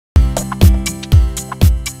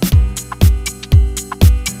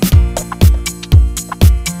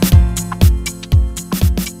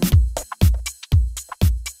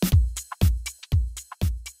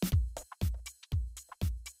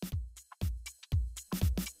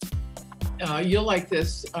You'll like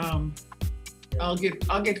this. I'll get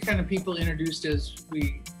kind of people introduced as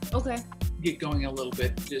we get going a little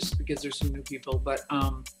bit, just because there's some new people. But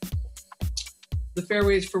the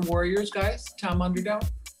Fairways for Warriors guys, Tom Underdown.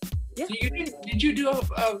 Yeah. So did you do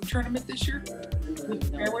a tournament this year?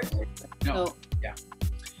 Fairways? No. Yeah.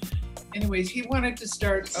 Anyways, he wanted to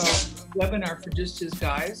start a webinar for just his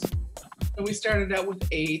guys. So we started out with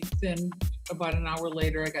 8, then about an hour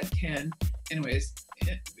later I got 10. Anyways,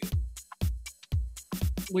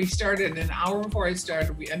 we started an hour before I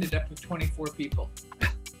started, we ended up with 24 people.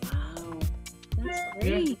 Wow, that's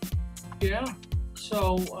great. Yeah.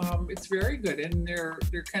 So it's very good, and they're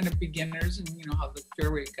kind of beginners, and you know how the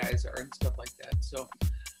fairway guys are and stuff like that. So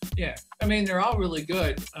yeah, I mean they're all really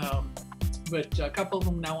good, but a couple of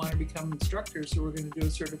them now want to become instructors, so we're going to do a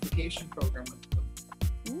certification program with them.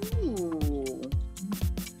 Ooh.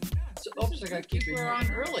 So oops, I got to keep her on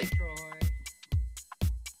early.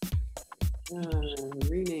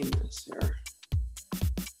 Rename this here.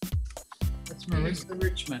 That's Marissa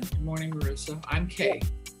Richmond. Good morning, Marissa. I'm Kay.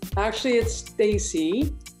 Actually, it's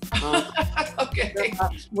Stacy. Okay.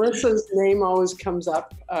 Marissa's name always comes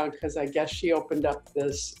up because I guess she opened up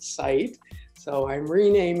this site. So I'm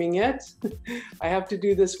renaming it. I have to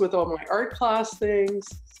do this with all my art class things.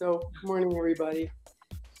 So good morning, everybody.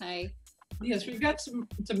 Hi. Yes, we've got some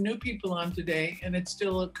new people on today, and it's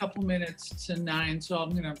still a couple minutes to 9, so I'm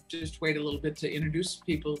going to just wait a little bit to introduce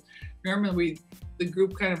people. Normally, the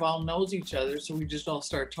group kind of all knows each other, so we just all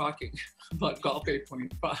start talking about Golf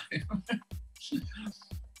 8.5.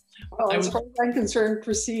 Well, as far as I'm concerned,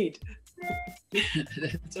 proceed.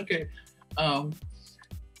 It's okay.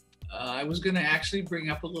 I was going to actually bring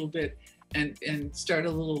up a little bit and start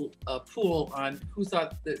a little pool on who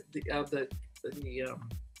thought that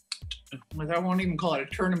I won't even call it a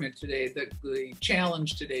tournament today, the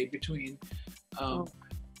challenge today between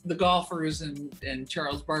the golfers and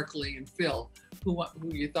Charles Barkley and Phil, who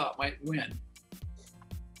you thought might win.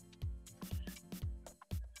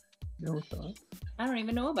 No thought. I don't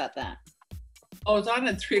even know about that. Oh, it's on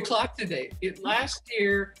at 3 o'clock today. Last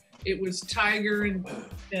year it was Tiger and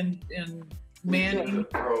Manning.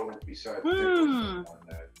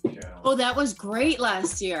 Oh, that was great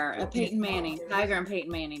last year. Peyton Manning, Tiger and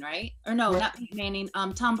Peyton Manning, right? Or no, not Peyton Manning.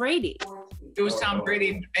 Tom Brady. It was Tom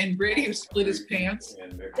Brady, and Brady split his pants.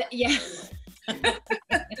 Yeah.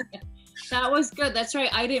 That was good. That's right.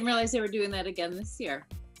 I didn't realize they were doing that again this year.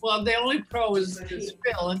 Well, the only pro is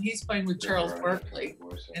Phil, and he's playing with Charles Barkley.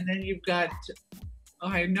 And then you've got,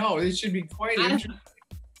 I know, it should be quite interesting.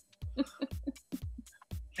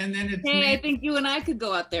 And then it's I think you and I could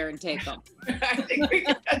go out there and take them. I think we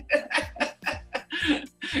could.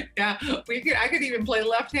 Yeah, I could even play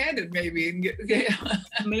left-handed maybe. And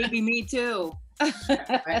Maybe me too.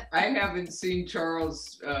 I haven't seen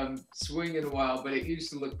Charles swing in a while, but it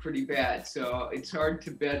used to look pretty bad. So it's hard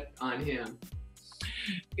to bet on him.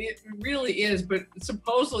 It really is, but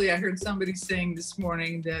supposedly I heard somebody saying this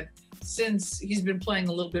morning that since he's been playing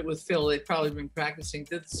a little bit with Phil, they've probably been practicing,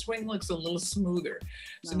 that the swing looks a little smoother.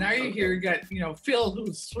 So now you got, Phil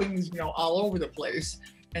who swings, all over the place.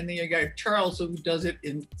 And then you got Charles who does it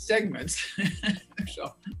in segments.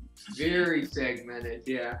 So very segmented,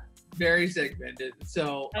 yeah. Very segmented.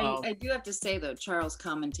 So I do have to say though, Charles'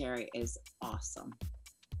 commentary is awesome.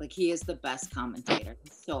 Like he is the best commentator.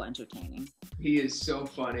 He's so entertaining. He is so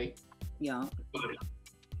funny. Yeah.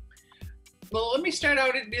 Well, let me start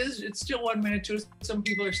out. It's still 1 minute too. Some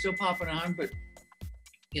people are still popping on, but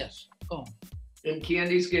yes. Oh. And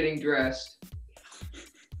Candy's getting dressed.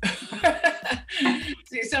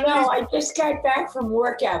 See, no, I just got back from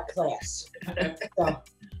workout class. So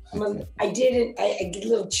I get a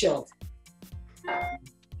little chilled.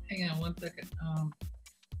 Hang on 1 second.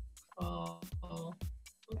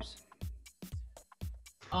 Oops.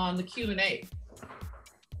 On the Q&A.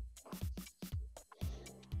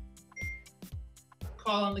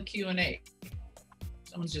 Call on the Q&A.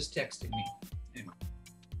 Someone's just texting me. Anyway.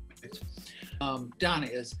 Donna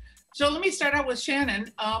is. So let me start out with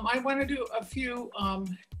Shannon. I want to do a few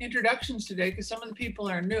introductions today because some of the people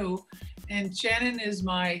are new. And Shannon is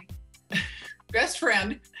my best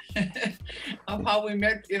friend of how we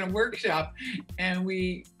met in a workshop. And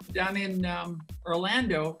we down in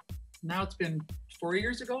Orlando, now it's been 4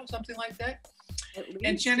 years ago, something like that.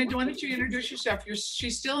 And Shannon, why don't you introduce yourself?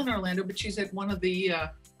 She's still in Orlando, but she's at one of the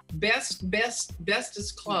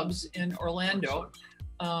bestest clubs in Orlando.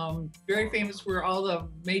 Very famous where all the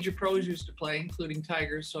major pros used to play, including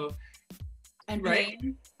Tiger. So, and right?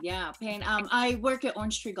 Payne. Yeah, Payne. I work at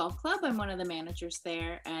Orange Tree Golf Club. I'm one of the managers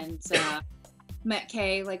there, and met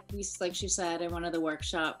Kay, like she said, in one of the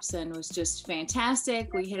workshops, and was just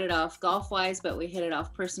fantastic. We hit it off golf-wise, but we hit it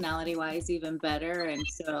off personality-wise even better. And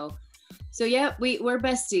so yeah, we're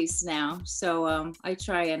besties now. So I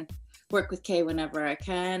try and work with Kay whenever I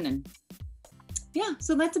can, and yeah,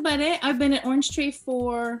 so that's about it. I've been at Orange Tree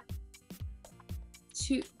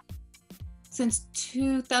since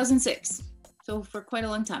 2006, so for quite a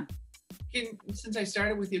long time. Since I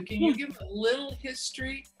started with you, can you give a little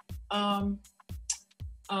history of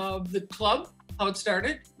the club, how it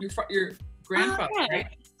started? Your grandfather, right?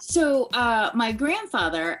 So my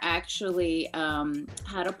grandfather actually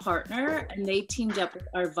had a partner, and they teamed up with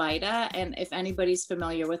Arvida. And if anybody's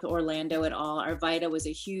familiar with Orlando at all, Arvida was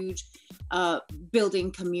a huge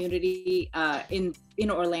building community in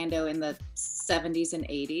Orlando in the 70s and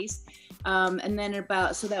 80s. And then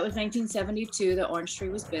so that was 1972 that Orange Tree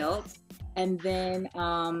was built. And then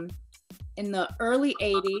in the early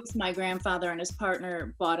 80s, my grandfather and his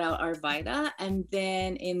partner bought out Arvida. And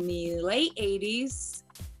then in the late 80s,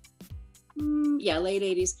 late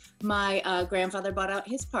 80s, my grandfather bought out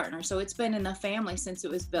his partner. So it's been in the family since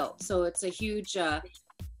it was built. So it's a huge,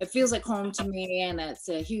 it feels like home to me, and it's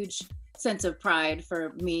a huge sense of pride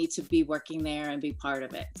for me to be working there and be part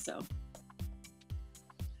of it. So.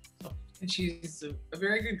 And she's a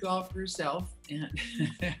very good golfer herself. And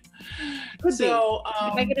so,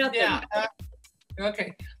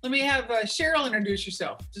 okay. Let me have Cheryl introduce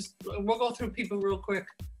yourself. We'll go through people real quick.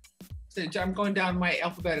 So I'm going down my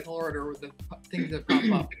alphabetical order with the things that pop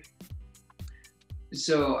up.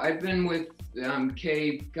 So I've been with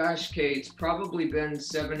Kay, Kay, it's probably been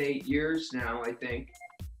 7-8 years now, I think.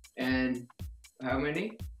 And how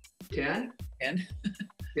many? 10? 10.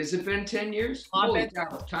 Has it been 10 years? Holy cow,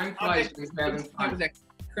 time flies when you're having fun. I was at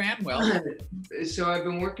Cranwell. So I've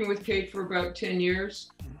been working with Kate for about 10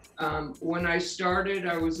 years. When I started,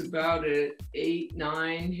 I was about at 8,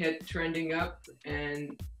 9, hit trending up.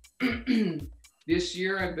 And this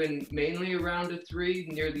year I've been mainly around a 3.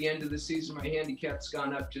 Near the end of the season, my handicap's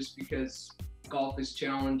gone up just because golf is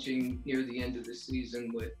challenging near the end of the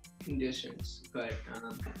season with conditions. But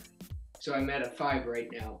so I'm at a 5 right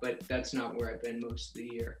now, but that's not where I've been most of the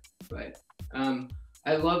year. But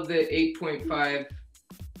I love the 8.5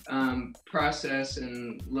 process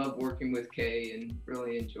and love working with Kay and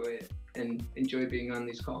really enjoy it and enjoy being on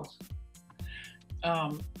these calls.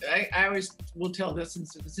 I always will tell this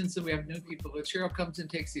since we have new people, but Cheryl comes and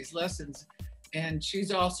takes these lessons, and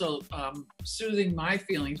she's also soothing my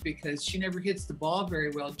feelings because she never hits the ball very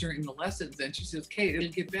well during the lessons. And she says, Kate, it'll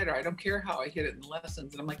get better. I don't care how I hit it in the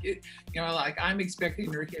lessons. And I'm like, I'm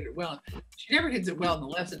expecting her to hit it well. She never hits it well in the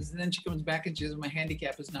lessons. And then she comes back and she says, my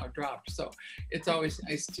handicap is now dropped. So it's always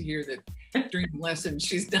nice to hear that during the lesson,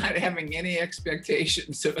 she's not having any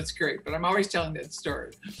expectations. So it's great. But I'm always telling that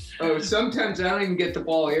story. Oh, sometimes I don't even get the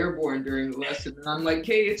ball airborne during the lesson. And I'm like,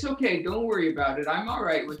 Kate, it's okay. Don't worry about it. I'm all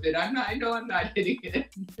right with it. I know I'm not hitting it.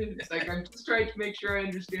 It's like I'm just trying to make sure I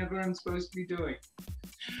understand what I'm supposed to be doing.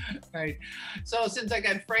 Right. So since I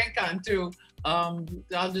got Frank on too, I'll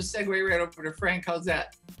just segue right over to Frank. How's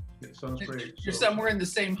that? It sounds great. You're somewhere in the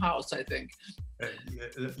same house, I think.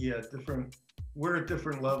 Yeah, different. We're at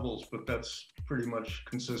different levels, but that's pretty much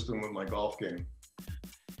consistent with my golf game.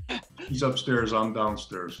 He's upstairs, I'm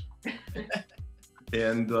downstairs.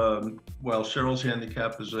 And while Cheryl's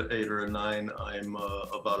handicap is an 8 or a 9, I'm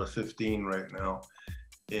about a 15 right now.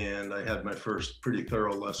 And I had my first pretty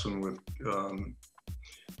thorough lesson with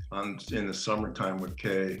in the summertime with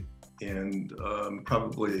Kay, and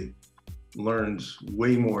probably learned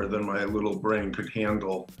way more than my little brain could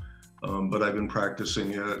handle. But I've been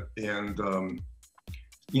practicing it, and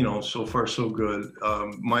so far so good.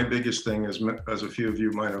 My biggest thing is, as a few of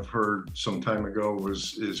you might have heard some time ago,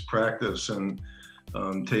 is practice and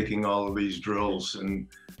taking all of these drills. And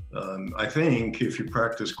I think if you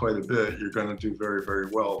practice quite a bit, you're going to do very, very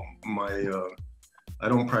well. I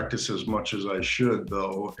don't practice as much as I should,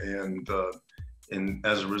 though, and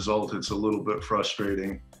as a result, it's a little bit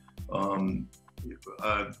frustrating.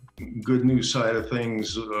 Good news side of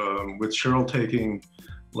things, with Cheryl taking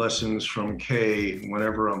lessons from Kay,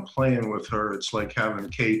 whenever I'm playing with her, it's like having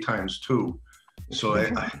Kay times 2. So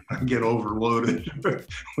I get overloaded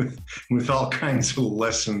with all kinds of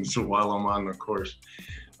lessons while I'm on the course.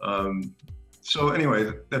 So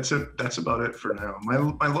anyway, that's it. That's about it for now.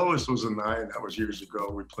 My lowest was a 9. That was years ago.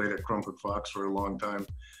 We played at Crumpet Fox for a long time.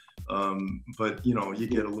 But you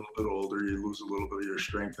get a little bit older, you lose a little bit of your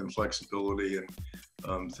strength and flexibility,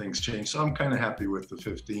 and things change. So I'm kind of happy with the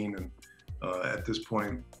 15, and at this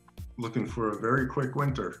point, looking for a very quick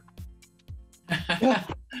winter.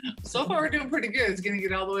 So far, we're doing pretty good. It's going to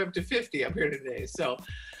get all the way up to 50 up here today. So,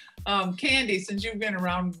 Candy, since you've been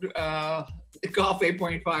around Golf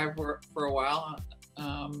 8.5 for a while, I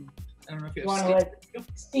don't know if you have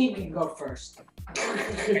Steve can go first.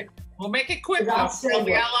 Okay. We'll make it quick. We I'll got say a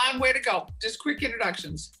what. long way to go. Just quick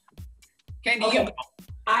introductions. Candy, Okay. you go.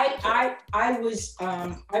 I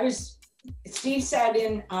was Steve sat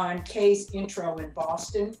in on Kay's intro in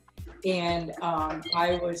Boston, and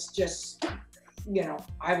I was just,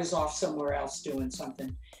 I was off somewhere else doing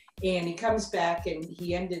something. And he comes back and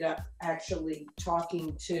he ended up actually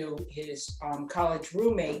talking to his college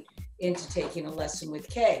roommate into taking a lesson with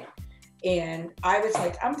Kay. And I was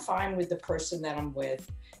like, I'm fine with the person that I'm with.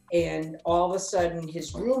 And all of a sudden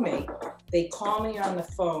his roommate, they call me on the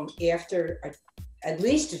phone after at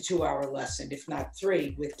least a 2-hour lesson, if not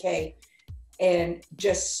 3 with Kay, and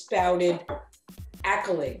just spouted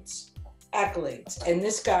accolades. And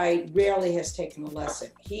this guy rarely has taken a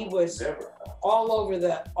lesson. He was all over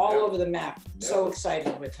the map, so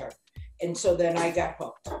excited with her. And so then I got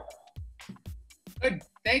hooked. Good,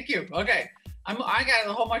 thank you. Okay, I got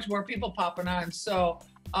a whole bunch more people popping on. So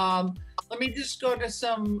let me just go to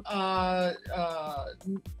some, well,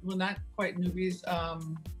 not quite newbies.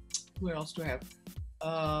 Who else do I have?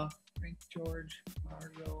 Frank, George,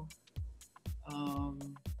 Margo.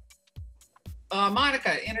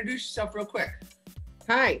 Monica, introduce yourself real quick.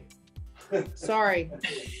 Hi. Sorry.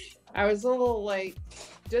 I was a little late.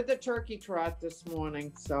 Did the turkey trot this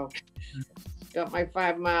morning, so got my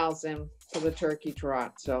 5 miles in for the turkey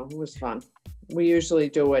trot, so it was fun. We usually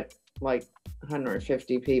do it like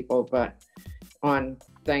 150 people, but on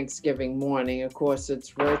Thanksgiving morning, of course,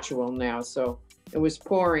 it's virtual now, so it was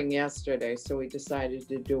pouring yesterday, so we decided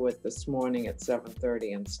to do it this morning at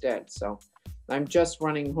 7:30 instead. So I'm just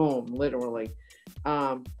running home, literally.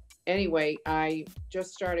 Anyway, I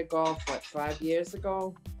just started golf, 5 years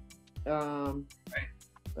ago?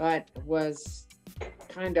 But was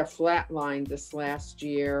kind of flatlined this last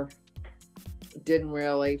year. Didn't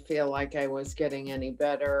really feel like I was getting any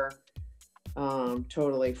better.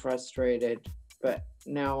 Totally frustrated. But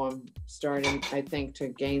now I'm starting, I think, to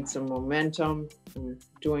gain some momentum. I'm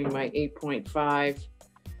doing my 8.5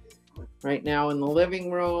 right now in the living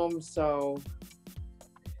room. So,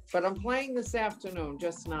 but I'm playing this afternoon,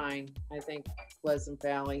 just 9. I think Pleasant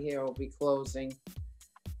Valley here will be closing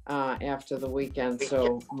after the weekend.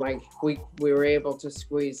 So we were able to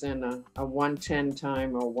squeeze in a 110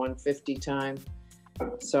 time or 150 time.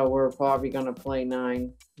 So we're probably going to play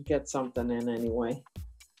 9, get something in anyway.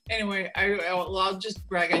 Anyway, I'll just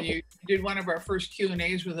brag on you. You did one of our first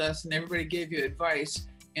Q&As with us, and everybody gave you advice.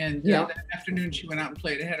 And that afternoon, she went out and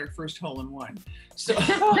played and had her first hole-in-one. So,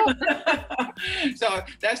 so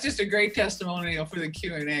that's just a great testimonial for the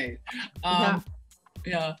Q&A.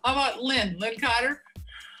 Yeah. How about Lynn? Lynn Cotter?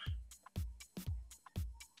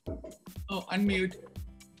 Oh, unmute.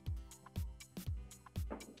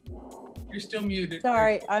 You're still muted.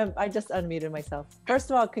 Sorry, I just unmuted myself. First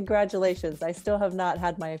of all, congratulations. I still have not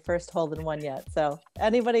had my first hole-in-one yet. So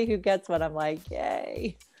anybody who gets one, I'm like,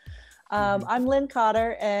 yay. I'm Lynn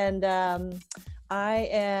Cotter, and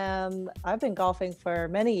I've been golfing for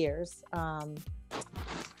many years. I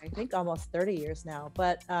think almost 30 years now,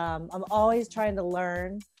 but I'm always trying to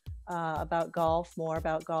learn about golf, more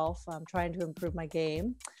about golf. I'm trying to improve my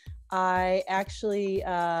game. I actually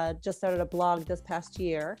just started a blog this past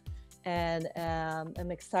year, and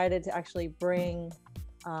I'm excited to actually bring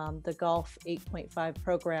the Golf 8.5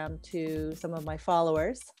 program to some of my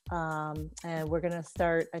followers. And we're going to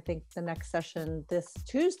start, I think, the next session this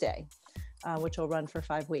Tuesday, which will run for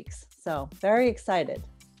 5 weeks. So very excited.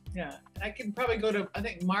 Yeah, I can probably go to, I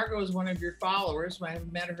think Margo is one of your followers. I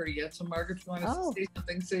haven't met her yet. So Margo, if you want to say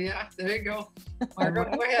something, so yeah, there you go. Margo,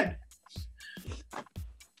 go ahead.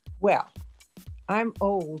 Well, I'm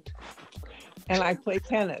old and I play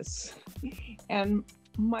tennis. And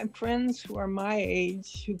my friends who are my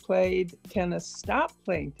age who played tennis stopped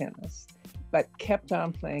playing tennis, but kept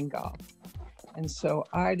on playing golf. And so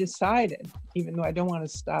I decided, even though I don't want to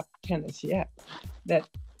stop tennis yet, that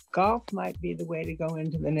golf might be the way to go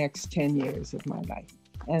into the next 10 years of my life.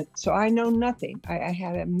 And so I know nothing. I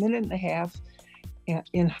had a minute and a half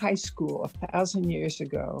in high school 1,000 years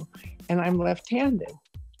ago, and I'm left-handed.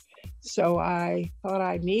 So I thought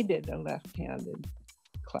I needed a left-handed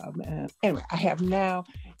club. And anyway, I have now,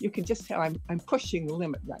 you can just tell I'm pushing the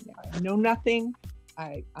limit right now. I know nothing.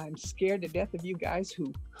 I'm scared to death of you guys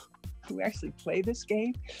who actually play this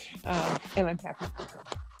game, and I'm happy.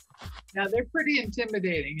 Now they're pretty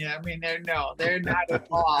intimidating. Yeah, I mean, they're not at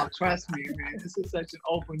all. Trust me, man. This is such an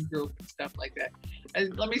open group and stuff like that.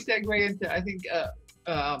 And let me segue into, I think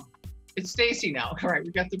it's Stacy now. All right,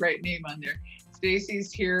 we got the right name on there.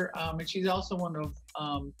 Stacy's here, and she's also one of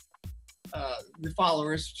the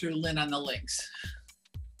followers through Lynn on the links.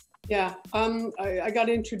 Yeah, I got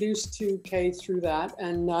introduced to Kay through that,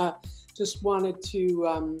 and just wanted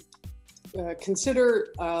to consider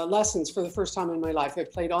lessons for the first time in my life. I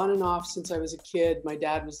played on and off since I was a kid. My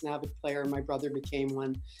dad was an avid player. My brother became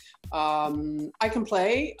one. I can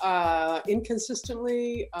play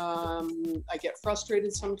inconsistently. I get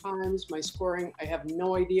frustrated sometimes. My scoring, I have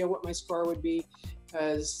no idea what my score would be,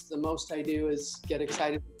 because the most I do is get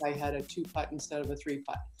excited if I had a 2-putt instead of a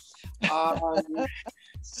 3-putt.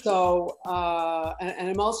 And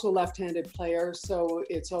I'm also a left-handed player, so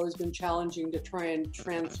it's always been challenging to try and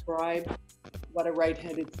transcribe what a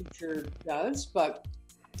right-handed teacher does. But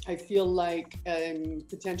I feel like I'm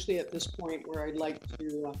potentially at this point where I'd like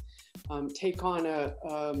to take on a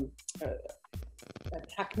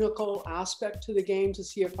technical aspect to the game to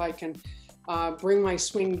see if I can bring my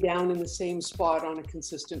swing down in the same spot on a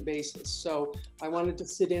consistent basis. So I wanted to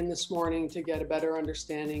sit in this morning to get a better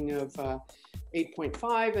understanding of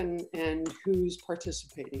 8.5 and who's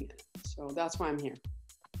participating in it. So that's why I'm here.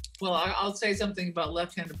 Well, I'll say something about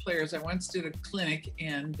left-handed players. I once did a clinic,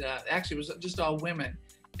 and actually it was just all women,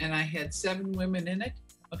 and I had 7 women in it.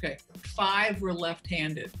 Okay, 5 were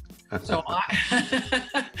left-handed. So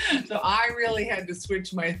I really had to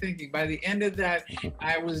switch my thinking. By the end of that,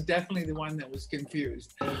 I was definitely the one that was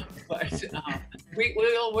confused. But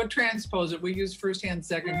we'll transpose it. We use first hand,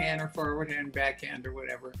 second hand, or forward hand, backhand, or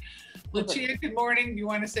whatever. Lucia, good morning. Do you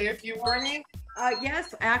want to say a few words?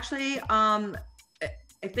 Yes, actually,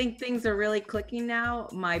 I think things are really clicking now.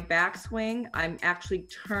 My backswing, I'm actually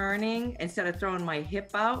turning instead of throwing my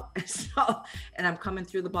hip out. So, and I'm coming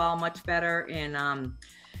through the ball much better, and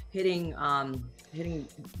hitting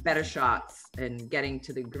better shots and getting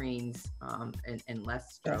to the greens and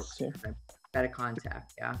less strokes, better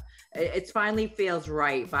contact. Yeah, it finally feels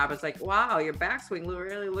right. Bob was like, "Wow, your backswing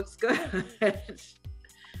really looks good."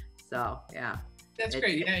 So yeah. That's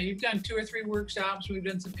great. Yeah, you've done 2 or 3 workshops. We've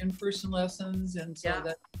done some in-person lessons, and so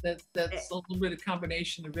that's a little bit of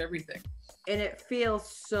combination of everything. And it feels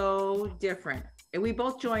so different. And we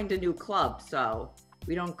both joined a new club, so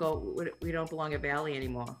we don't belong at Valley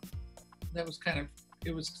anymore. That was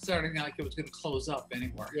it was starting like it was going to close up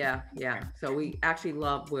anymore. Yeah. So we actually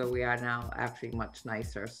love where we are now. Actually, much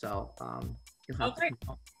nicer. So okay.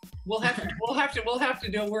 We'll have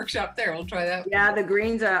to do a workshop there. We'll try that. Yeah, the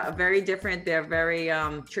greens are very different. They're very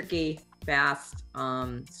tricky, fast.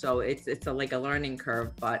 So it's like a learning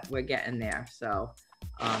curve, but we're getting there. So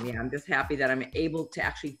yeah, I'm just happy that I'm able to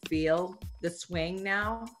actually feel the swing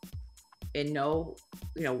now and know,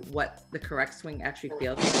 what the correct swing actually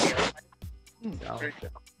feels like. So,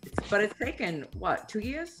 but it's taken what, 2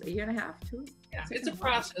 years, a year and a half, 2? Yeah, it's a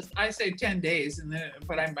process. I say 10 days,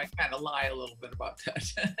 but I might kind of lie a little bit about that.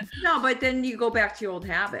 No, but then you go back to your old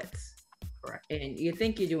habits. Correct. And you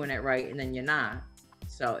think you're doing it right, and then you're not.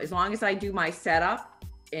 So as long as I do my setup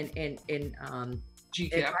and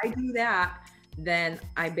if I do that, then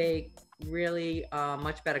I make really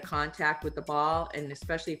much better contact with the ball, and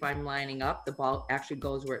especially if I'm lining up, the ball actually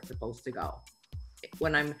goes where it's supposed to go.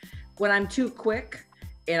 When I'm too quick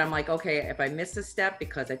and I'm like, okay, if I miss a step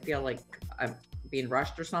because I feel like I'm being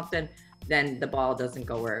rushed or something, then the ball doesn't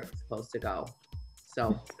go where it's supposed to go.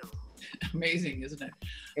 So amazing, isn't it?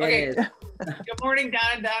 Okay. It is. Good morning,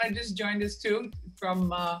 Donna. Donna just joined us too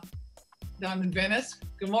from down in Venice.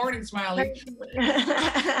 Good morning, Smiley.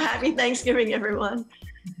 Happy Thanksgiving, everyone.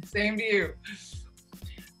 Same to you.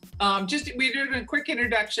 We did a quick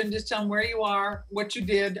introduction. Just tell them where you are, what you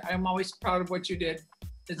did. I'm always proud of what you did,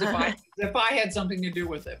 as if I had something to do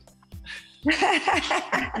with it.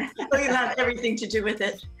 Well, you have everything to do with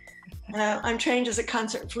it. I'm trained as a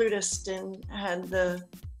concert flutist and had the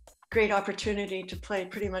great opportunity to play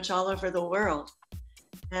pretty much all over the world.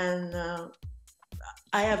 And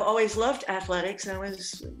I have always loved athletics. I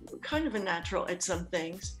was kind of a natural at some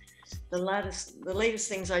things. The latest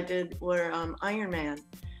things I did were Ironman.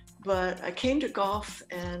 But I came to golf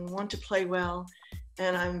and want to play well.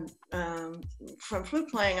 And I'm from flute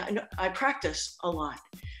playing, I practice a lot.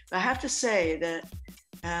 But I have to say that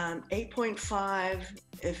 8.5,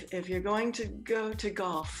 if you're going to go to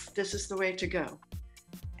golf, this is the way to go.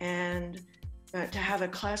 And to have a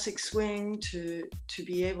classic swing, to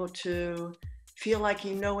be able to feel like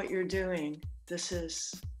you know what you're doing, this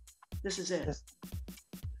is it.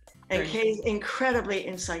 And Kay's incredibly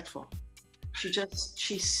insightful.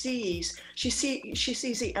 She sees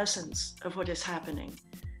the essence of what is happening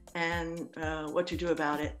and what to do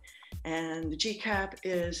about it. And the GCAP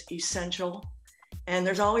is essential. And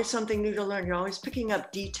there's always something new to learn. You're always picking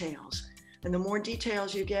up details. And the more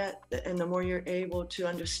details you get and the more you're able to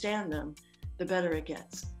understand them, the better it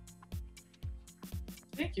gets.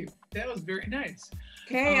 Thank you. That was very nice.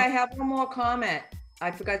 Okay, I have one more comment.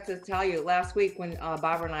 I forgot to tell you, last week when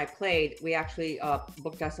Barbara and I played, we actually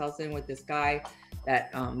booked ourselves in with this guy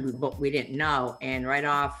that we didn't know. And right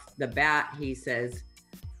off the bat, he says,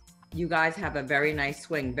 you guys have a very nice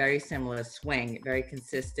swing, very similar swing, very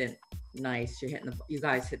consistent, nice. You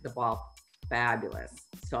guys hit the ball fabulous.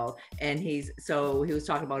 So he was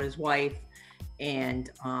talking about his wife. And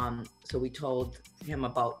so we told him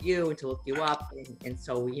about you and to look you up. And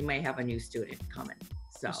so you may have a new student coming.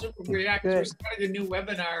 So super great. We're starting a new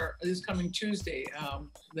webinar this coming Tuesday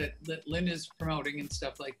that Lynn is promoting and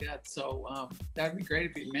stuff like that. So that'd be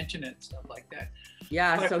great if you mention it and stuff like that.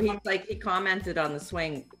 Yeah. But, so he commented on the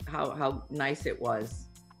swing, how nice it was.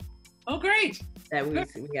 Oh, great. That we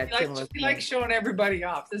had similar. We like showing everybody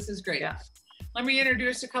off. This is great. Yeah. Let me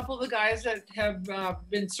introduce a couple of the guys that have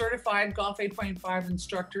been certified Golf 8.5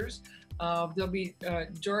 instructors. There'll be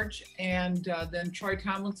George and then Troy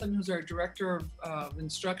Tomlinson, who's our director of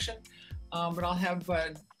instruction. But I'll have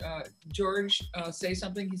George say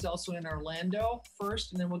something. He's also in Orlando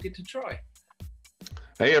first, and then we'll get to Troy.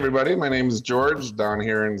 Hey everybody, my name is George down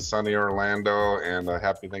here in sunny Orlando, and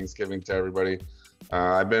happy Thanksgiving to everybody.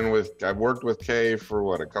 I've worked with Kay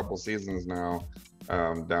for a couple seasons now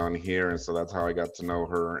down here, and so that's how I got to know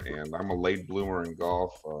her. And I'm a late bloomer in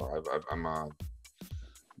golf. I'm a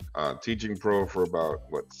teaching pro for about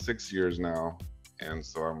 6 years now, and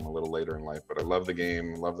so I'm a little later in life. But I love the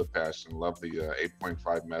game, love the passion, love the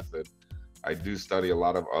 8.5 method. I do study a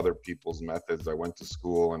lot of other people's methods. I went to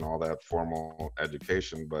school and all that formal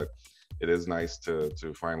education, but it is nice to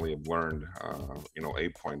finally have learned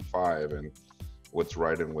 8.5 and what's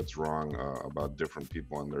right and what's wrong about different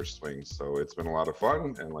people and their swings. So it's been a lot of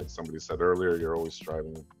fun, and like somebody said earlier, you're always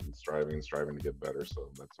striving to get better. So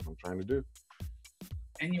that's what I'm trying to do.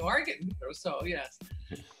 And you are getting better, so yes.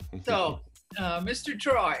 So Mr.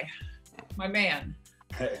 Troy, my man.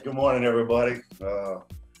 Hey, good morning, everybody.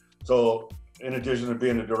 So in addition to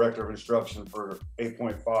being the director of instruction for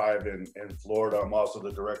 8.5 in Florida, I'm also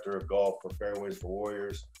the director of golf for Fairways for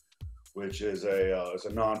Warriors, which is it's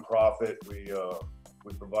a nonprofit.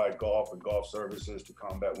 We provide golf and golf services to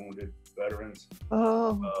combat wounded veterans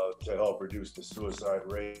to help reduce the suicide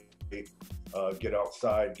rate, get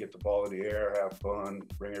outside, get the ball in the air, have fun,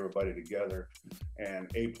 bring everybody together. And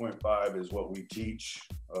 8.5 is what we teach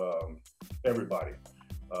everybody.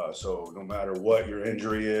 So no matter what your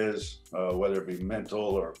injury is, whether it be mental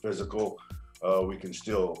or physical, we can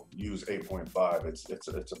still use 8.5. It's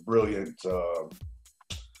a brilliant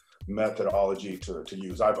methodology to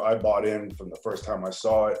use. I bought in from the first time I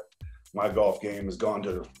saw it. My golf game has gone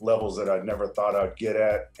to levels that I never thought I'd get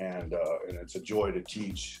at, and it's a joy to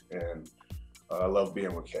teach, and I love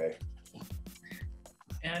being with Kay.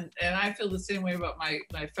 And I feel the same way about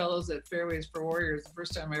my fellows at Fairways for Warriors. The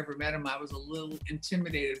first time I ever met them, I was a little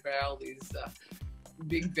intimidated by all these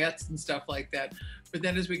big vets and stuff like that. But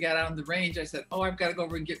then as we got out on the range, I said, oh, I've got to go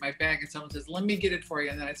over and get my bag. And someone says, let me get it for you.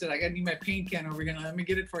 And then I said, I got to need my paint can over here. Let me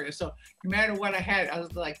get it for you. So no matter what I had, I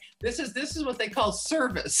was like, this is what they call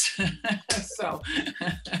service. So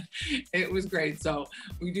it was great. So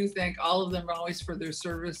we do thank all of them always for their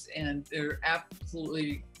service, and they're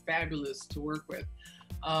absolutely fabulous to work with.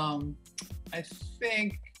 I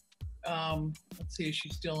think, let's see, is she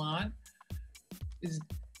still on?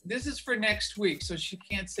 This is for next week, so she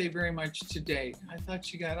can't say very much today. I thought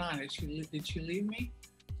she got on. Did she leave me?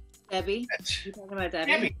 Debbie? You talking about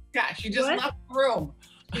Debbie? Debbie, yeah, she just left the room.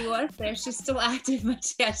 She was there. She's still active,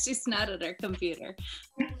 but yeah, she's not at her computer.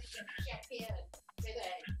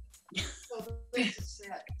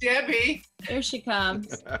 Debbie. There she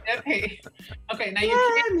comes. Debbie. Okay, now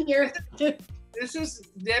you I'm here. This is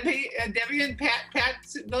Debbie and Pat. Pat,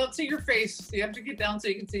 don't see your face. You have to get down so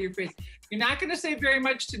you can see your face. You're not going to say very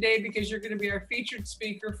much today because you're going to be our featured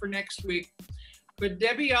speaker for next week. But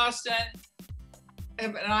Debbie Austin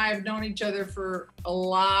and I have known each other for a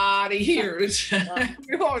lot of years.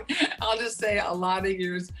 I'll just say a lot of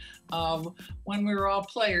years when we were all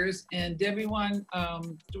players. And Debbie was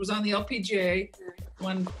on the LPGA,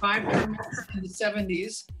 won 5 tournaments in the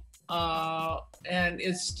 70s. And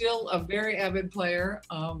is still a very avid player,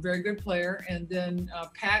 very good player. And then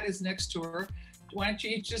Pat is next to her. Why don't you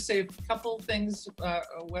each just say a couple of things,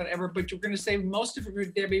 whatever, but you're going to save most of it for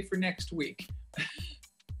Debbie for next week.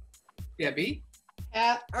 Debbie?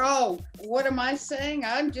 What am I saying?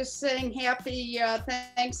 I'm just saying happy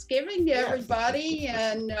Thanksgiving to everybody.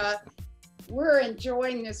 And we're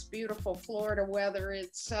enjoying this beautiful Florida weather.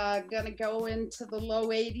 It's going to go into the low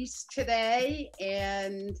 80s today.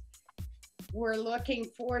 And we're looking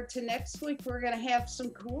forward to next week. We're going to have some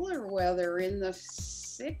cooler weather in the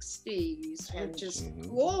 60s, which is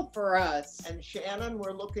cool for us. And Shannon,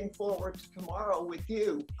 we're looking forward to tomorrow with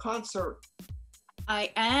you, concert.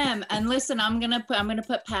 I am. And listen, I'm gonna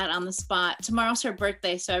put Pat on the spot. Tomorrow's her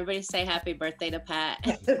birthday, so everybody say happy birthday to Pat.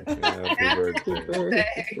 Happy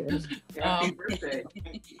birthday. Happy birthday.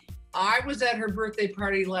 I was at her birthday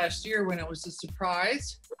party last year when it was a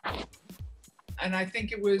surprise. And I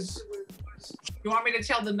think it was, you want me to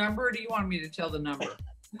tell the number or do you want me to tell the number?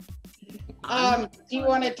 Do you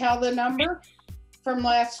want to tell the number from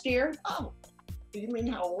last year? Oh, you mean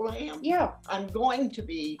how old I am? Yeah. I'm going to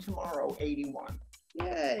be tomorrow 81.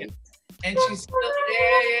 Yay. And she's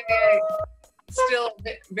still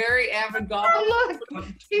a very avid golfer. Oh, look,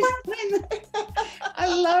 she's playing I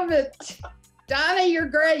love it. Donna, you're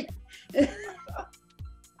great. Okay,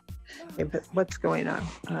 but what's going on?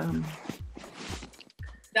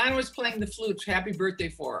 Donna was playing the flute. Happy birthday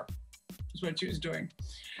for her. Is what she was doing.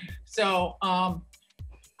 So,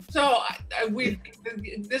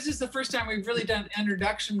 this is the first time we've really done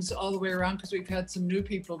introductions all the way around because we've had some new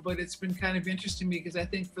people, but it's been kind of interesting because I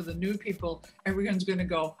think for the new people, everyone's going to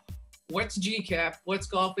go, what's GCAP? What's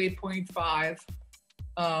Golf 8.5?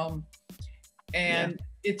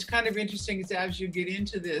 It's kind of interesting as you get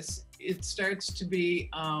into this, it starts to be,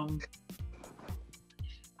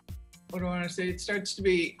 what do I want to say? It starts to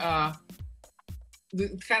be kind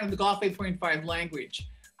of the Golf 8.5 language.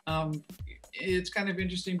 It's kind of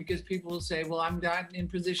interesting because people will say, well, I'm not in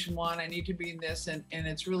position one, I need to be in this. And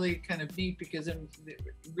it's really kind of neat because it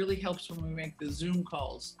really helps when we make the Zoom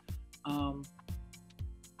calls,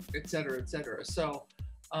 et cetera, et cetera. So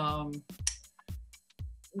I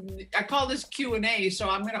call this Q&A, so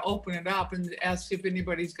I'm going to open it up and ask if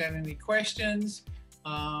anybody's got any questions,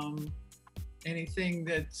 anything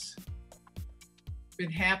that's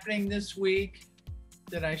been happening this week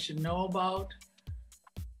that I should know about.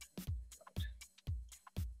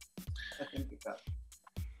 I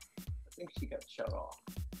think she got shut off.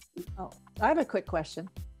 Oh, I have a quick question.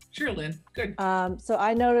 Sure, Lynn. Good. So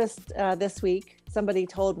I noticed this week, somebody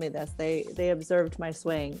told me this. They observed my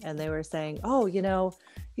swing and they were saying, oh, you know,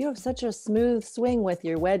 you have such a smooth swing with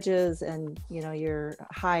your wedges and, you know, your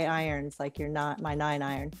high irons, like you're not my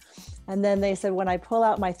 9-iron. And then they said, when I pull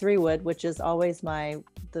out my 3-wood, which is always the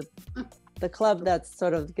club that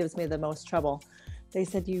sort of gives me the most trouble, they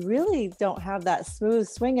said, you really don't have that smooth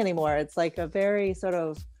swing anymore. It's like a very sort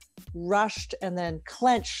of rushed and then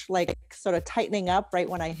clench, like sort of tightening up right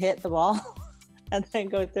when I hit the ball and then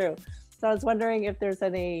go through. So I was wondering if there's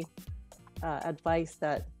any advice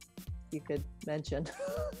that you could mention.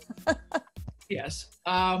 Yes.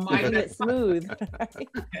 Making it smooth. Right?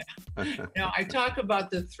 Now, I talk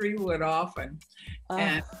about the 3-wood often,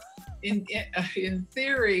 and in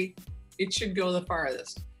theory, it should go the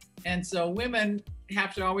farthest. And so women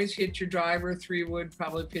have to always hit your driver, 3-wood,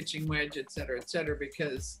 probably pitching wedge, et cetera,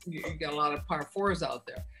 because you got a lot of par 4s out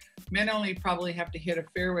there. Men only probably have to hit a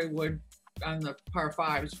fairway wood on the par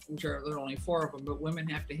 5s, which there are only 4 of them, but women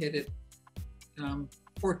have to hit it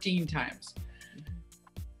 14 times.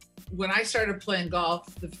 When I started playing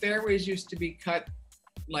golf, the fairways used to be cut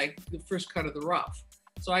like the first cut of the rough.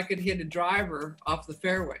 So I could hit a driver off the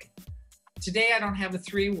fairway. Today, I don't have a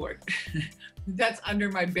 3-wood. That's under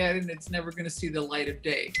my bed and it's never going to see the light of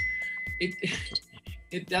day.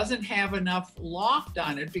 It doesn't have enough loft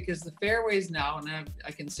on it because the fairways now, and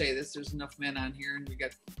I can say this, there's enough men on here and we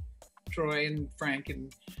got Troy and Frank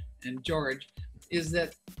and George, is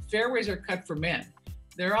that fairways are cut for men.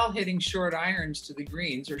 They're all hitting short irons to the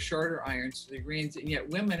greens or shorter irons to the greens, and yet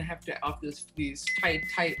women have to, off these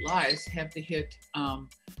tight lies, have to hit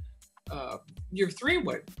your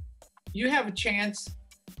 3-wood. You have a chance,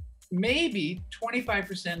 maybe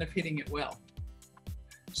 25% of hitting it well.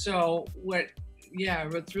 So what's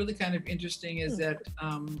really kind of interesting is that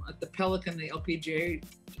at the Pelican, the LPGA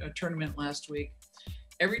tournament last week,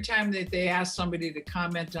 every time that they asked somebody to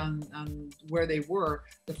comment on where they were,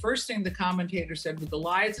 the first thing the commentator said was, the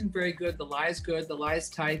lie isn't very good, the lie's good, the lie's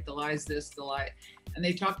tight, the lie's this, the lie. And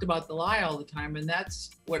they talked about the lie all the time. And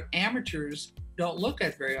that's what amateurs don't look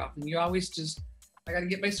at very often. You always just, I got to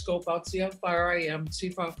get my scope out, see how far I am,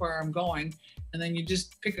 see how far I'm going. And then you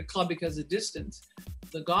just pick a club because of distance.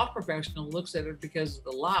 The golf professional looks at it because of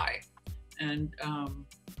the lie. And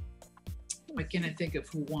why can't I think of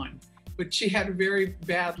who won? But she had a very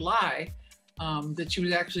bad lie that she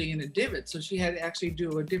was actually in a divot. So she had to actually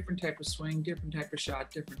do a different type of swing, different type of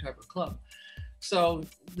shot, different type of club. So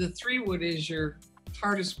the 3-wood is your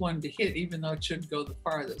hardest one to hit, even though it should go the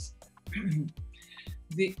farthest.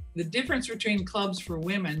 The difference between clubs for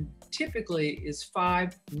women typically is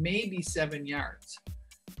 5, maybe 7 yards,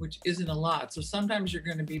 which isn't a lot. So sometimes you're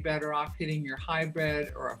going to be better off hitting your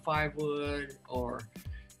hybrid or a 5-wood, or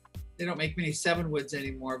they don't make many 7-woods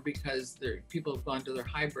anymore because people have gone to their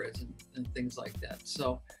hybrids and things like that.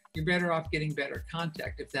 So you're better off getting better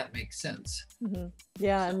contact, if that makes sense. Mm-hmm.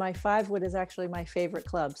 Yeah, and my 5-wood is actually my favorite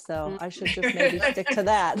club, so I should just maybe stick to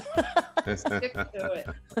that. Stick to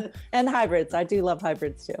it. And hybrids, I do love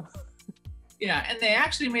hybrids too. Yeah, and they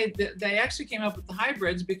actually came up with the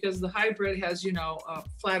hybrids because the hybrid has, you know, a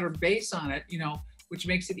flatter base on it, you know, which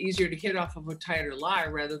makes it easier to hit off of a tighter lie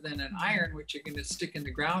rather than an iron, which you're going to stick in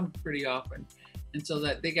the ground pretty often. And so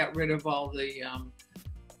that they got rid of all the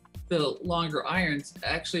longer irons.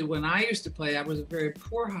 Actually, when I used to play, I was a very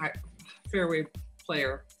poor fairway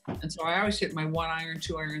player. And so I always hit my 1 iron,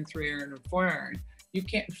 2 iron, 3 iron, and 4 iron. You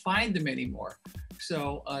can't find them anymore.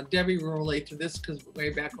 So Debbie will relate to this because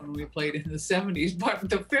way back when we played in the 70s, but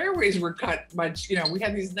the fairways were cut much, you know, we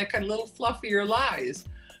had these kind of little fluffier lies.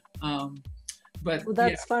 But well,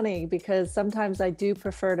 that's funny because sometimes I do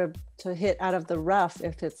prefer to hit out of the rough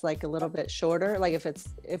if it's like a little bit shorter. Like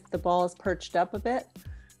if the ball is perched up a bit,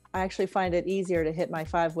 I actually find it easier to hit my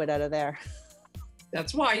 5-wood out of there.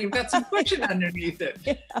 That's why you've got some cushion underneath it.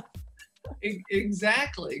 Yeah.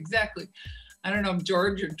 Exactly. I don't know if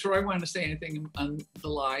George or Troy want to say anything on the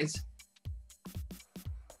lies.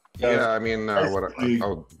 Yeah, I mean,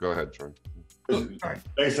 oh, go ahead, Troy.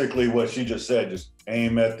 Basically, what she just said, just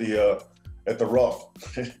aim at the rough,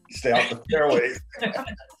 stay out the fairways.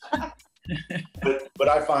 but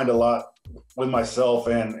I find a lot with myself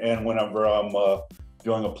and whenever I'm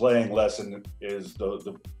doing a playing lesson is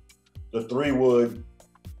the 3-wood,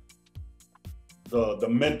 the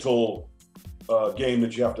mental game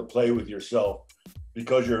that you have to play with yourself,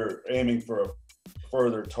 because you're aiming for a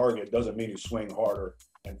further target doesn't mean you swing harder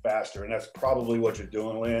and faster, and that's probably what you're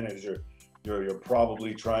doing, Lynn, is you're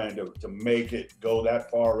probably trying to make it go that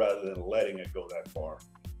far rather than letting it go that far.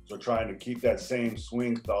 So trying to keep that same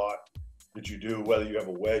swing thought that you do, whether you have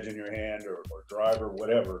a wedge in your hand or driver,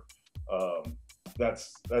 whatever,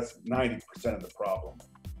 that's 90% of the problem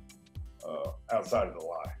outside of the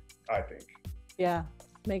lie, I think. Yeah,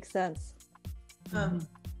 makes sense.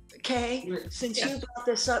 Kay, since you brought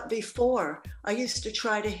this up before, I used to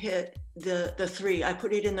try to hit the 3. I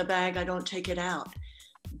put it in the bag, I don't take it out.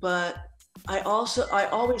 But I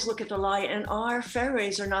always look at the lie, and our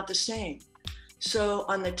fairways are not the same. So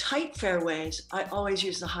on the tight fairways, I always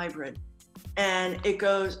use the hybrid, and it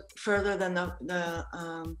goes further than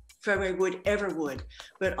the fairway wood ever would.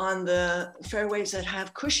 But on the fairways that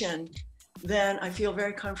have cushion, then I feel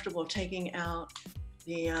very comfortable taking out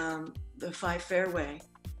the 5 fairway.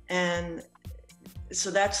 And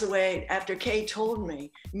so that's the way, after Kay told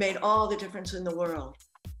me, made all the difference in the world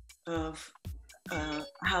of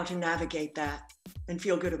how to navigate that and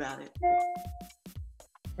feel good about it.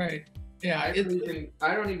 Right. Yeah.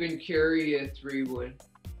 I don't even carry a 3-wood.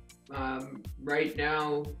 Right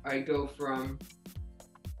now, I go from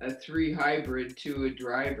a 3 hybrid to a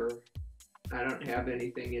driver. I don't have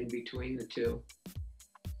anything in between the two.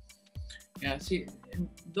 Yeah, see,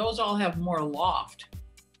 those all have more loft.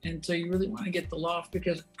 And so you really want to get the loft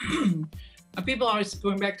because people always,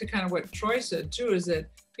 going back to kind of what Troy said too, is that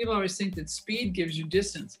people always think that speed gives you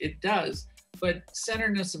distance. It does, but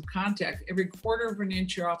centerness of contact, every 1/4 of an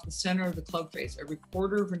inch you're off the center of the club face, every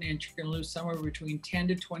 1/4 of an inch you're going to lose somewhere between 10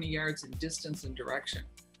 to 20 yards in distance and direction.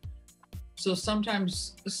 So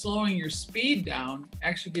sometimes slowing your speed down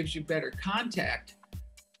actually gives you better contact,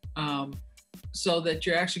 so that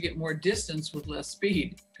you actually get more distance with less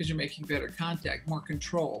speed because you're making better contact, more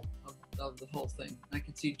control of the whole thing. I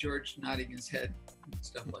can see George nodding his head and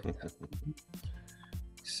stuff like that.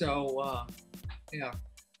 So, yeah.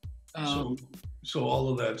 So all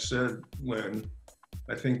of that said, Lynn,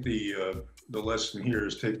 I think the lesson here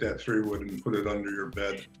is take that 3-wood and put it under your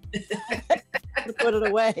bed. Put it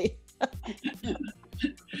away.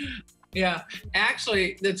 Yeah,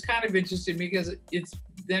 actually, that's kind of interesting because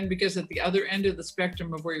because at the other end of the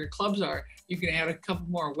spectrum of where your clubs are, you can add a couple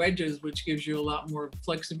more wedges, which gives you a lot more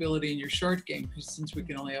flexibility in your short game, since we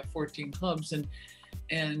can only have 14 clubs,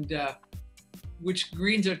 and which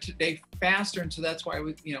greens are today faster, and so that's why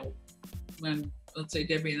when let's say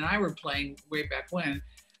Debbie and I were playing way back when,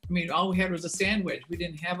 I mean, all we had was a sand wedge. We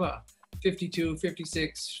didn't have a 52,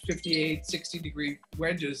 56, 58, 60 degree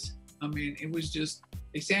wedges. I mean, it was just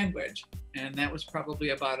a sand wedge, and that was probably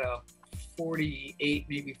about a 48,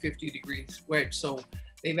 maybe 50 degrees wedge. So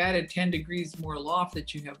they've added 10 degrees more loft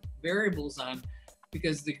that you have variables on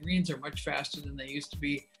because the greens are much faster than they used to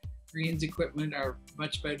be. Greens equipment are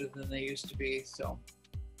much better than they used to be. So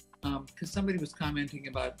because somebody was commenting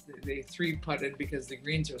about they three putted because the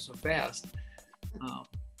greens are so fast,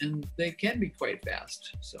 and they can be quite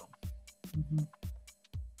fast. So.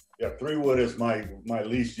 Yeah, 3-wood is my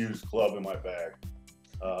least used club in my bag.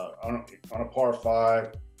 On a par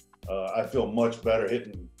 5, I feel much better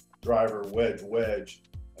hitting driver wedge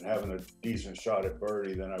and having a decent shot at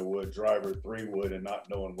birdie than I would driver 3-wood and not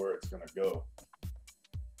knowing where it's going to go.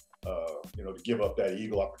 You know, to give up that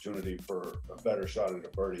eagle opportunity for a better shot at a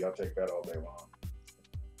birdie, I'll take that all day long.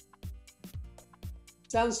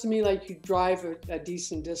 Sounds to me like you drive a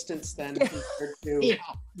decent distance then compared to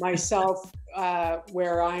myself,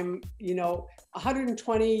 where I'm, you know,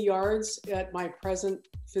 120 yards at my present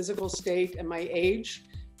physical state and my age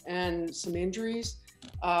and some injuries.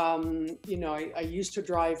 You know, I used to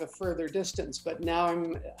drive a further distance, but now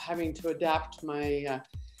I'm having to adapt my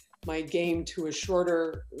my game to a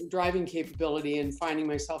shorter driving capability and finding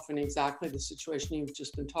myself in exactly the situation you've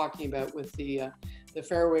just been talking about with the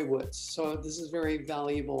fairway woods. So this is very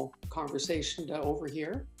valuable conversation to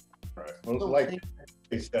overhear. Right. Well, like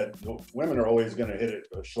they said, women are always going to hit it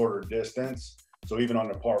a shorter distance. So even on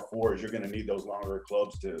the par 4s, you're going to need those longer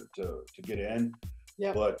clubs to get in.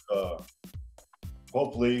 Yeah. But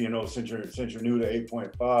hopefully, you know, since you're new to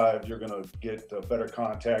 8.5, you're going to get better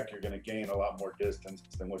contact. You're going to gain a lot more distance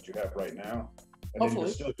than what you have right now. And then you'll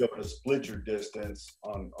still be able to split your distance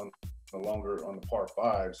on the par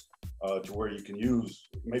 5s to where you can use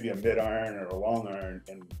maybe a mid iron or a long iron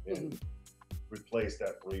and replace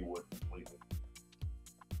that 3-wood completely.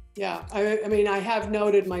 Yeah, I mean, I have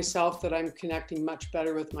noted myself that I'm connecting much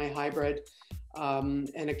better with my hybrid.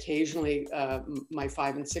 And occasionally my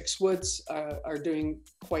 5 and 6 woods are doing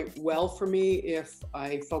quite well for me if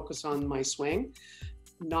I focus on my swing.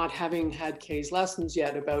 Not having had Kay's lessons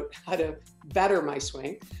yet about how to better my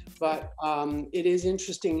swing, but it is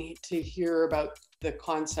interesting to hear about the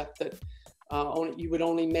concept that you would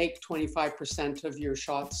only make 25% of your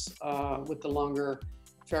shots with the longer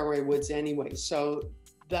fairway woods anyway. So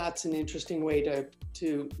that's an interesting way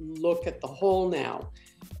to look at the hole now.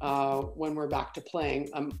 When we're back to playing.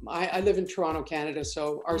 I live in Toronto, Canada,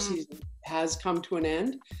 so our season has come to an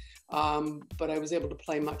end, but I was able to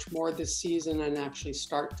play much more this season and actually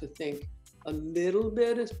start to think a little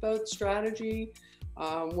bit about strategy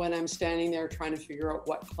when I'm standing there trying to figure out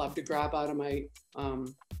what club to grab out of my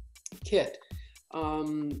kit.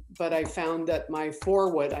 But I found that my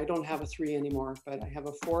 4-wood, I don't have a 3 anymore, but I have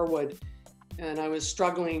a 4-wood, and I was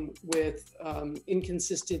struggling with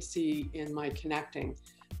inconsistency in my connecting.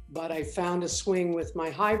 But I found a swing with my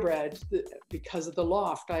hybrid because of the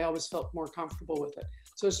loft. I always felt more comfortable with it.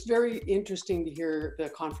 So it's very interesting to hear the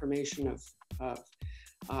confirmation of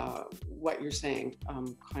what you're saying.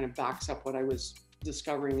 Kind of backs up what I was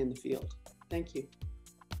discovering in the field. Thank you.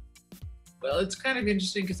 Well, it's kind of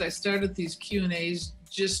interesting because I started these Q&As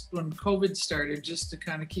just when COVID started, just to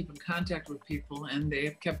kind of keep in contact with people, and they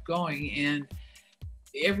have kept going. And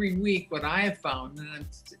every week, what I have found, and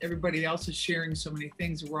everybody else is sharing so many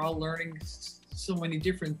things, we're all learning so many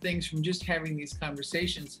different things from just having these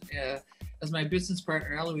conversations. As my business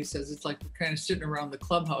partner, Eloise, says, it's like we're kind of sitting around the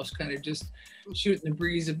clubhouse, kind of just shooting the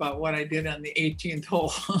breeze about what I did on the 18th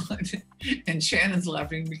hole. And Shannon's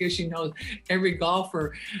laughing because she knows every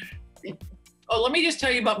golfer. Oh, let me just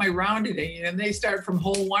tell you about my round today. And they start from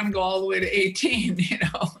hole 1, go all the way to 18, you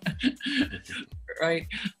know, right?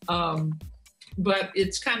 But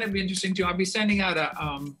it's kind of interesting too. I'll be sending out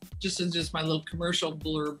just my little commercial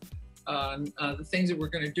blurb on the things that we're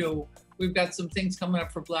going to do. We've got some things coming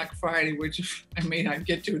up for Black Friday, which I may not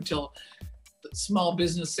get to until Small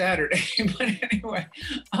Business Saturday. But anyway,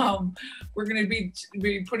 we're going to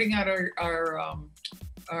be putting out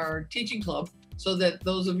our teaching club, so that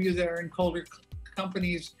those of you that are in colder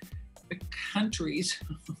countries,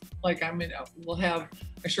 like I'm in, we'll have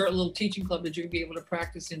a short little teaching club that you'll be able to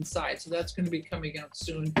practice inside. So that's going to be coming out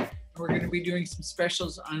soon. We're going to be doing some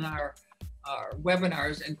specials on our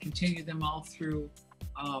webinars and continue them all through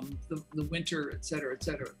the winter, et cetera, et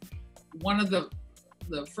cetera. One of the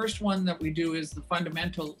first one that we do is the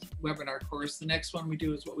fundamental webinar course. The next one we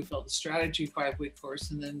do is what we call the strategy 5-week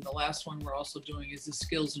course. And then the last one we're also doing is the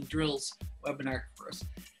skills and drills webinar course.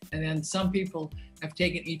 And then some people have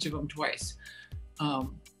taken each of them twice.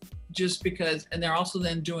 Just because, and they're also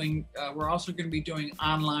then doing, we're also going to be doing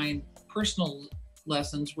online personal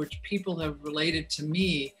lessons, which people have related to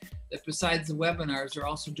me that besides the webinars, they're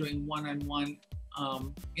also doing one-on-one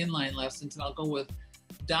inline lessons. And I'll go with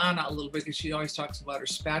Donna a little bit because she always talks about her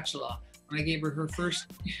spatula. When I gave her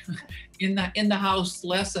first in the house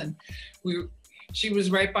lesson, she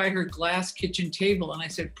was right by her glass kitchen table, and I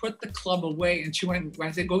said, put the club away. And she went,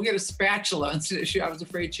 I said, go get a spatula. And I was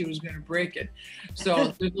afraid she was going to break it.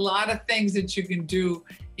 So there's a lot of things that you can do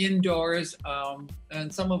indoors.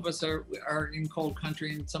 And some of us are in cold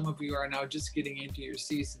country, and some of you are now just getting into your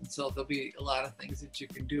season. So there'll be a lot of things that you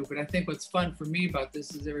can do. But I think what's fun for me about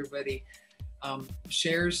this is everybody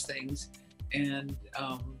shares things. And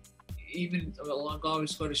even, well, I'll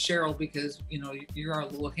always go to Cheryl because, you know, you're our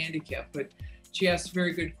little handicap, but she asks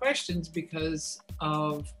very good questions because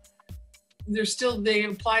of, they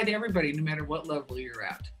apply to everybody no matter what level you're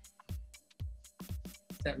at.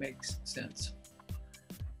 If that makes sense.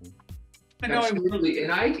 Absolutely,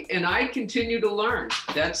 and I continue to learn.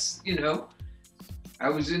 That's, you know, I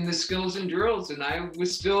was in the skills and drills and I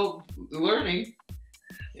was still learning.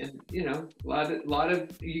 And, you know, a lot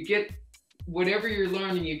of, you get, whatever you're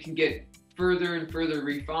learning, you can get further and further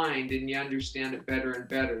refined and you understand it better and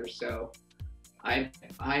better. So I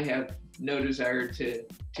have no desire to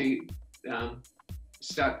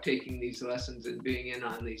stop taking these lessons and being in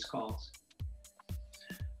on these calls.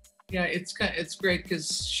 Yeah, it's great because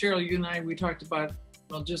Cheryl, you and I, we talked about,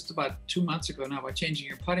 well, just about 2 months ago now about changing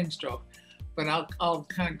your putting stroke. But I'll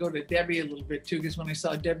kind of go to Debbie a little bit too, because when I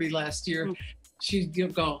saw Debbie last year, she'd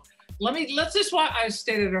go, let's just walk. I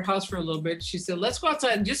stayed at her house for a little bit. She said, let's go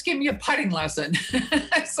outside and just give me a putting lesson.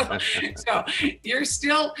 so you're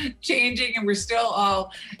still changing, and we're still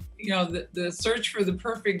all, you know, the search for the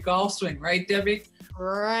perfect golf swing, right, Debbie?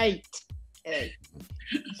 Right.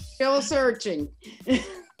 Still searching.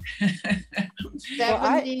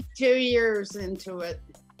 72 years into it.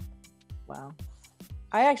 Wow.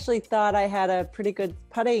 I actually thought I had a pretty good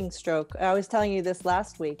putting stroke. I was telling you this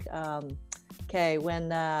last week, Kay,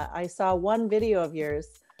 when I saw one video of yours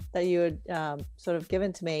that you had sort of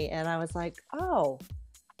given to me, and I was like, oh,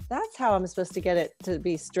 that's how I'm supposed to get it to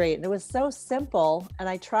be straight. And it was so simple, and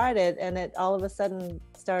I tried it, and it all of a sudden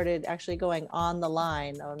started actually going on the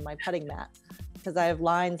line on my putting mat, because I have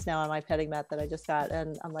lines now on my putting mat that I just got,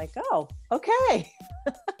 and I'm like, oh, okay.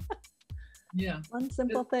 Yeah. One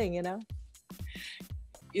simple thing, you know?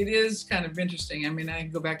 It is kind of interesting. I mean, I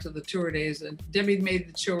go back to the tour days, and Debbie made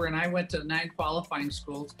the tour, and I went to 9 qualifying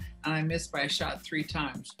schools, and I missed by a shot 3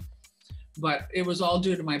 times. But it was all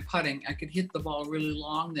due to my putting. I could hit the ball really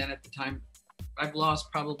long then at the time. I've lost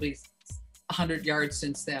probably 100 yards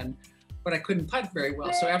since then, but I couldn't putt very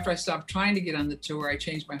well. So after I stopped trying to get on the tour, I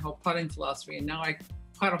changed my whole putting philosophy, and now I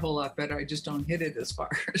putt a whole lot better. I just don't hit it as far.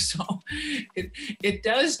 So it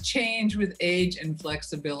does change with age and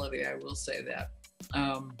flexibility, I will say that.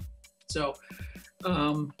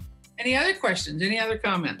 Any other questions? Any other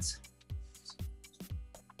comments?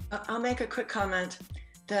 I'll make a quick comment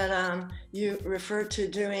that you referred to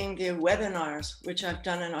doing the webinars, which I've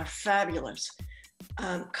done and are fabulous.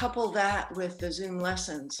 Couple that with the Zoom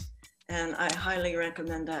lessons, and I highly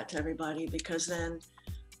recommend that to everybody, because then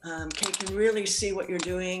Kate can really see what you're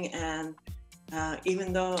doing. And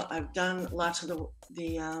even though I've done lots of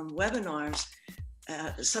the webinars,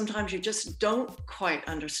 sometimes you just don't quite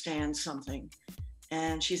understand something,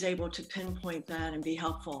 and she's able to pinpoint that and be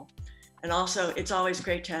helpful. And also, it's always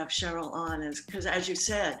great to have Cheryl on, because as you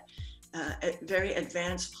said, very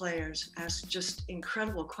advanced players ask just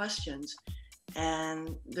incredible questions,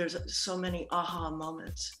 and there's so many aha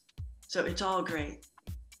moments. So it's all great.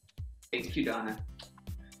 Thank you, Donna.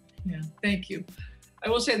 Yeah, thank you. I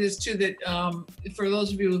will say this too, that for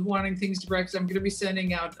those of you wanting things to breakfast, I'm going to be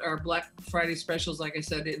sending out our Black Friday specials, like I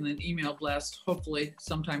said, in an email blast, hopefully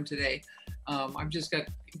sometime today. I've just got,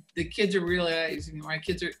 the kids are realizing, my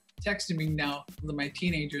kids are texting me now, my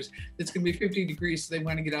teenagers, it's going to be 50 degrees, so they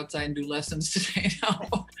want to get outside and do lessons today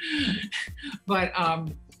now. But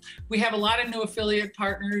we have a lot of new affiliate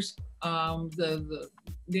partners. The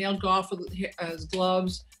Nail Golf has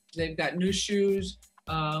gloves. They've got new shoes.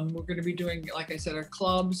 We're going to be doing, like I said, our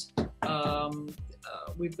clubs.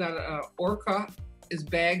 We've got Orca is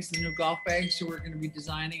bags, the new golf bags. So we're going to be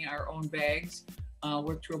designing our own bags,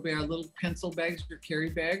 which will be our little pencil bags or carry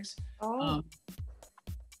bags. Oh.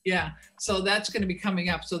 Yeah, so that's going to be coming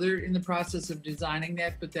up. So they're in the process of designing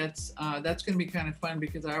that, but that's going to be kind of fun,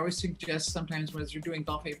 because I always suggest sometimes when you're doing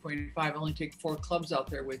Golf 8.5, only take 4 clubs out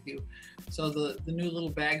there with you. So the new little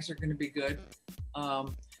bags are going to be good.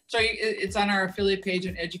 So it's on our affiliate page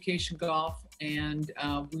on Education Golf, and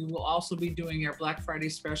we will also be doing our Black Friday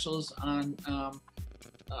specials on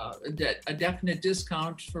a definite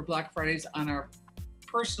discount for Black Fridays on our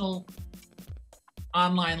personal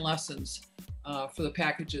online lessons for the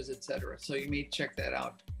packages, etc. So you may check that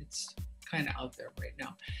out. It's kind of out there right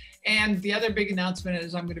now. And the other big announcement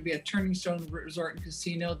is I'm going to be at Turning Stone Resort and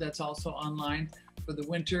Casino. That's also online for the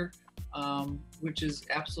winter. which is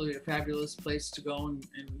absolutely a fabulous place to go and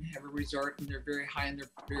have a resort. And they're very high in their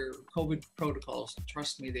COVID protocols.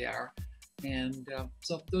 Trust me, they are. And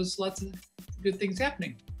so there's lots of good things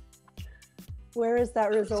happening. Where is that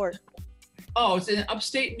resort? Oh, it's in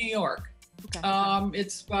upstate New York. Okay.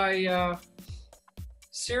 It's by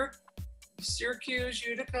Syracuse,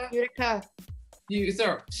 Utica. Utica.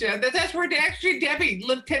 Yeah, that's where actually Debbie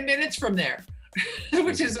lived 10 minutes from there,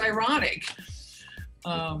 which is ironic.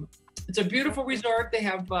 It's a beautiful resort. They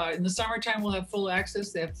have, in the summertime, we'll have full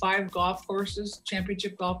access. They have 5 golf courses,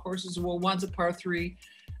 championship golf courses. Well, one's a par 3.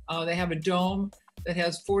 They have a dome that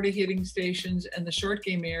has 40 hitting stations, and the short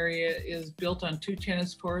game area is built on 2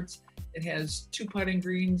 tennis courts. It has 2 putting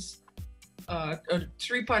greens,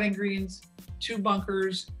 3 putting greens, 2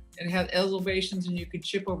 bunkers, and it has elevations, and you could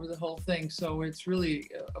chip over the whole thing. So it's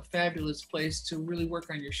really a fabulous place to really work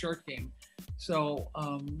on your short game. So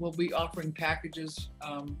we'll be offering packages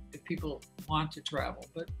if people want to travel,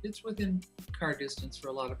 but it's within car distance for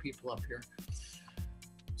a lot of people up here.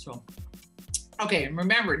 So, okay, and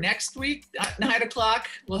remember, next week at 9 o'clock,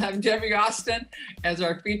 we'll have Debbie Austin as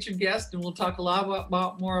our featured guest, and we'll talk a lot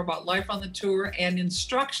more about life on the tour and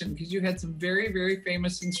instruction, because you had some very, very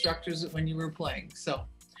famous instructors when you were playing. So,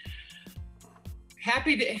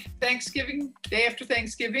 happy Thanksgiving, day after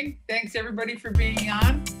Thanksgiving. Thanks everybody for being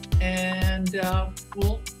on, and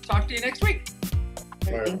we'll talk to you next week.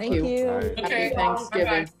 Thank you. Okay, Happy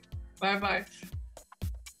Thanksgiving. Bye-bye.